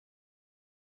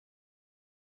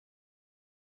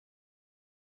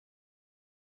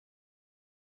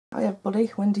Hi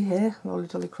everybody, Wendy here, Lolly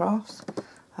Dolly Crafts.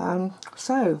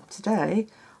 So today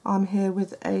I'm here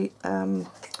with a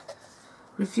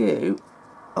review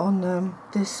on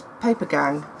this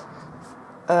Papergang,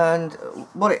 and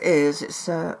what it is, it's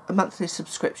a monthly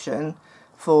subscription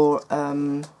for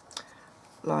paper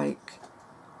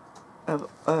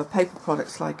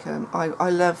products. Like I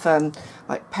love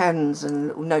like pens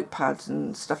and notepads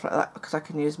and stuff like that, because I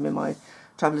can use them in my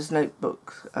traveller's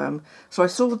notebook. So I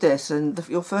saw this, and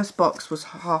your first box was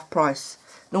half price.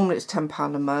 Normally it's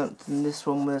 £10 a month, and this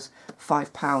one was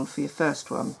 £5 for your first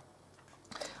one.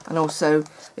 And also,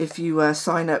 if you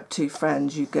sign up 2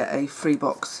 friends, you get a free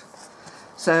box.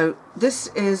 So this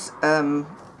is the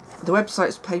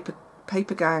website's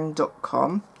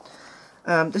papergang.com.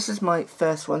 This is my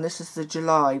first one. This is the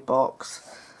July box.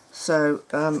 So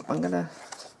I'm gonna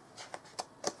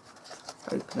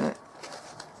open it.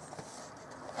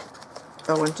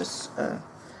 Oh, and just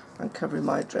I'm covering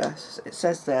my address. It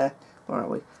says there, where are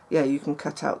we? Yeah, you can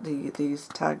cut out these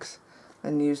tags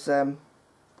and use them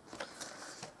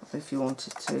if you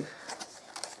wanted to.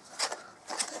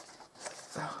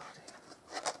 Oh,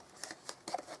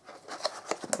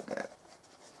 there we go.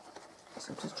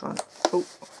 So I'm just trying. Oh,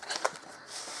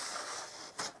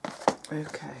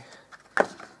 okay.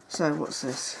 So what's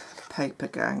this?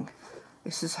 Papergang.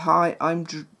 It says, "Hi, I'm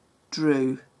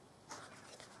Drew."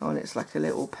 Oh, and it's like a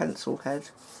little pencil head.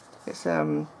 It's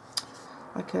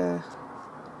like a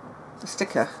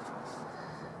sticker.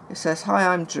 It says, "Hi,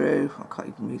 I'm Drew." I can't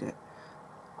even read it.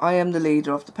 "I am the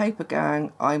leader of the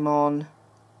Papergang. I'm an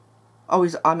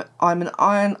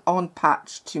iron-on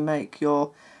patch to make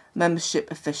your membership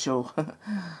official."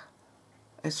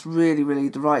 It's really,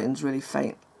 the writing's really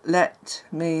faint. "Let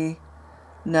me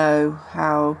know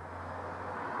how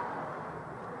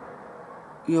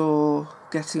you're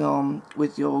getting on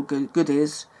with your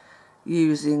goodies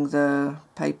using the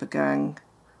Papergang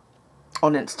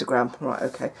on Instagram." Right,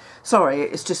 okay. Sorry,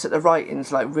 it's just that the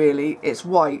writing's like really, it's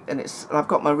white, and I've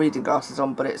got my reading glasses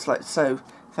on, but it's like so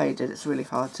faded, it's really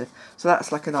hard to. So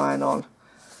that's like an iron-on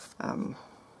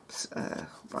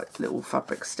like little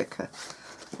fabric sticker.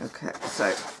 Okay,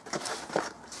 so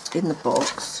in the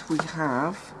box we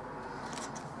have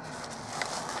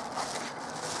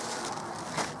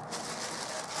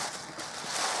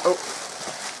all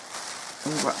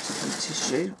wrapped up in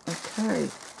tissue. Okay,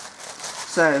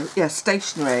 so yeah,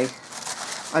 stationery.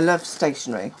 I love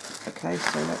stationery. Okay,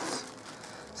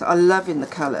 so I love in the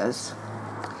colours.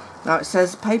 Now it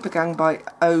says Papergang by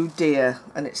Oh Dear,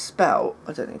 and it's spelt,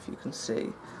 I don't know if you can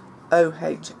see,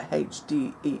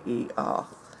 OHHDEER.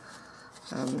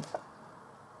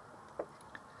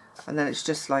 And then it's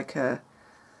just like a,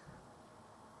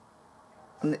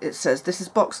 and it says, "This is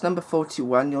box number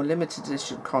 41, your limited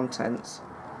edition contents."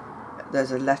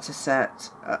 There's a letter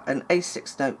set, an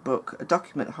A6 notebook, a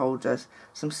document holder,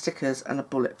 some stickers, and a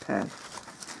bullet pen.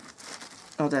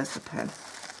 Oh, there's the pen.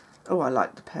 Oh, I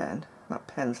like the pen. That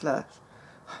pen's lush.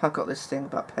 I've got this thing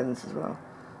about pens as well.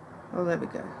 Oh, there we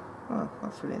go. Oh,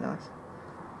 that's really nice.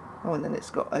 Oh, and then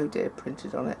it's got "Oh Dear"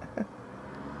 printed on it.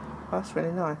 That's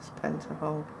really nice pen to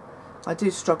hold. I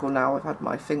do struggle now. I've had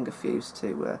my finger fused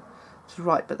to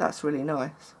write, but that's really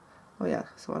nice. Oh yeah,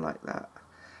 so I like that.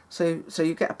 So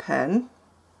you get a pen.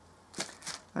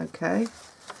 Okay.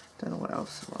 Don't know what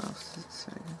else does it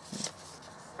say?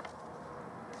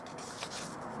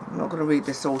 I'm not going to read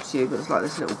this all to you, but it's like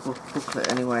this little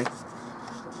booklet anyway.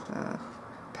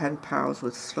 Pen pals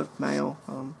with slug mail.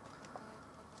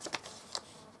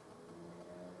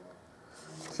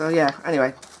 So yeah,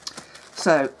 anyway.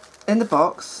 So in the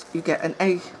box you get an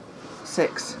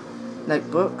A6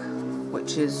 notebook,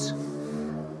 which is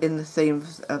in the theme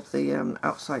of the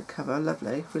outside cover.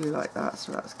 Lovely, really like that,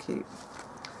 so that's cute.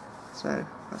 So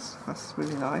that's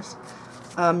really nice.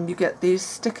 You get these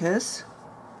stickers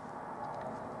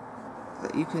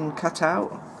that you can cut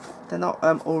out. They're not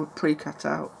all pre-cut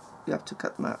out. You have to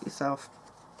cut them out yourself.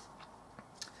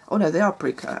 Oh no, they are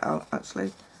pre-cut out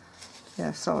actually.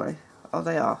 Yeah, sorry. Oh,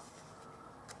 they are.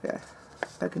 Yeah,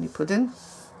 begging your pudding.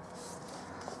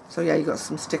 So yeah, you got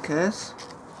some stickers.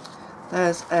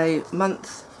 There's a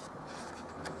month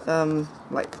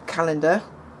like calendar,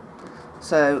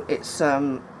 so it's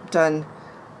done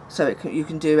so you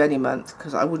can do any month,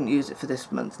 because I wouldn't use it for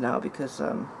this month now because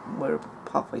we're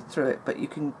halfway through it, but you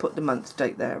can put the month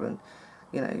date there, and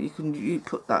you know, you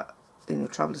put that in your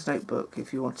traveller's notebook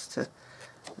if you wanted to.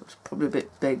 It's probably a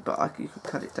bit big, but you could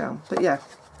cut it down. But yeah,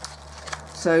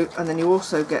 so, and then you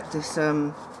also get this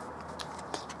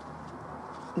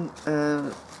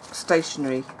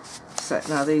stationery set.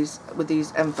 Now these, with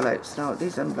these envelopes, now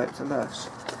these envelopes are lush.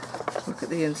 Look at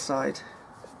the inside.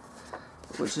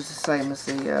 which is the same as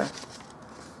the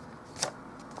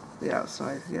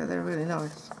outside. Yeah, they're really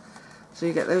nice. So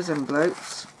you get those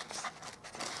envelopes,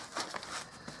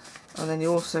 and then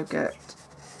you also get,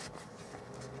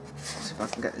 let's see if I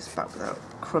can get this back without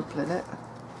crumpling it,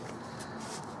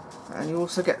 and you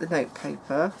also get the note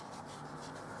paper.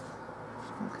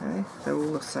 Okay, they're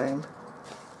all the same.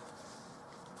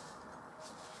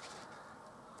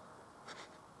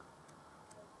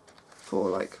 For,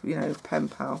 like, you know, pen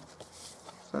pal.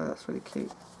 So that's really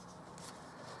cute.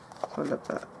 So I love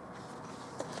that.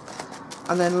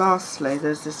 And then lastly,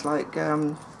 there's this like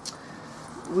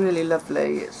really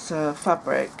lovely, it's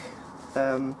fabric.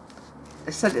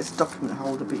 It said it's a document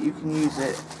holder, but you can use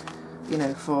it, you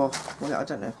know, for, well, I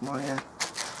don't know if my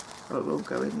oh, it will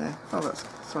go in there. Oh, that's,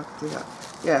 so I can do that.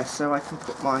 Yeah, so I can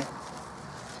put my,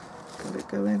 can it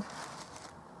go in?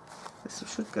 This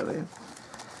should go in.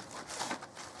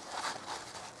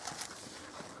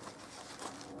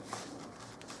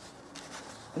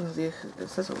 It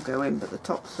says it'll go in, but the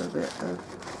top's a bit,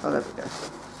 oh, there we go.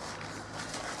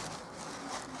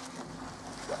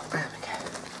 There we go.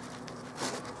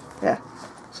 Yeah,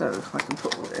 so if I can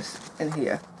put all this in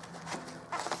here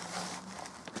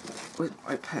with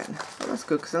my pen. Oh, that's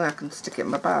good, because then I can stick it in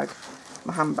my bag,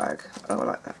 my handbag. Oh, I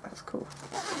like that, that's cool.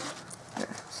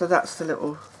 Yeah, so that's the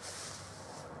little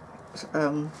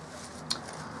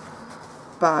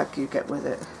bag you get with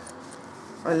it.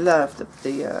 I love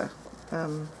the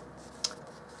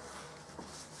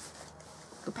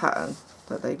pattern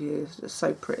that they've used. It's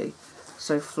so pretty,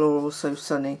 so floral, so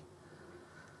sunny.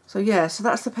 So yeah, so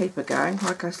that's the Papergang.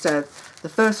 Like I said, the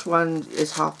first one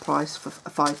is half price for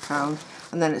 £5,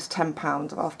 and then it's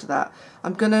 £10 after that.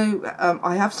 I'm gonna,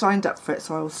 I have signed up for it,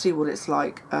 so I will see what it's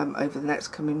like over the next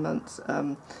coming months,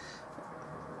 and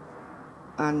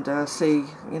see,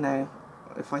 you know,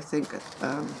 if I think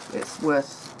it's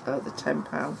worth the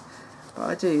 £10. But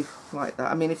I do like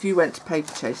that. I mean, if you went to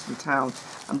Paperchase in town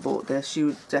and bought this, you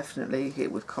would definitely,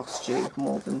 it would cost you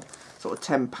more than sort of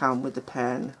 £10 with the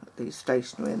pen, the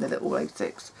stationery and the little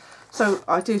A6. So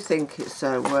I do think it's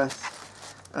worth,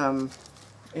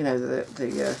 you know, the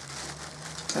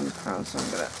 £10. So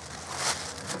I'm going to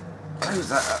close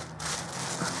that up.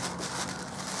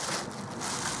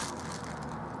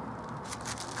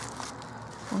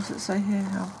 What does it say here?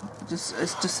 It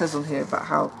just says on here about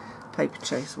how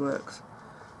Paperchase works.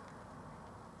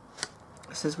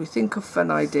 It says, we think of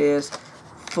fun ideas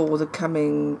for the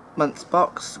coming month's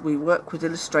box. We work with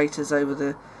illustrators over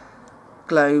the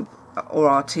globe or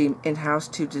our team in-house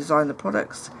to design the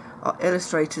products. Our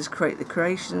illustrators create the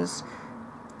creations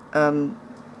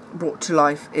brought to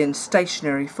life in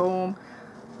stationery form,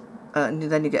 and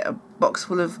then you get a box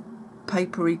full of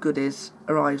papery goodies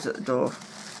arrives at the door.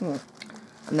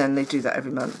 And then they do that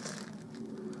every month.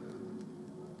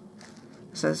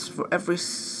 It says, for every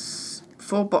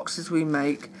 4 boxes we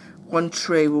make, 1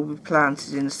 tree will be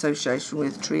planted in association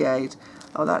with Tree Aid.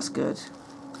 Oh, that's good.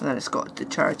 And then it's got the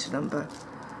charity number.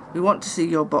 We want to see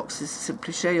your boxes.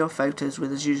 Simply share your photos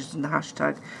with us using the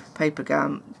hashtag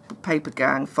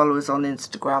Papergang. Follow us on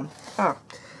Instagram.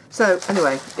 So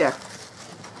anyway, yeah.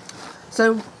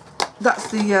 So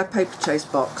that's the Paperchase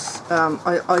box.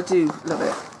 I do love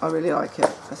it. I really like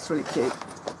it. It's really cute.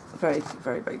 Very,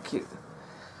 very, very cute.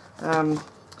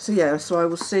 So yeah, so I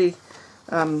will see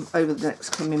over the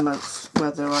next coming months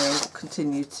whether I'll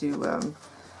continue to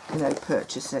you know,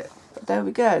 purchase it. But there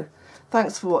we go.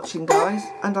 Thanks for watching, guys,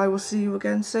 and I will see you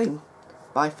again soon.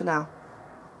 Bye for now.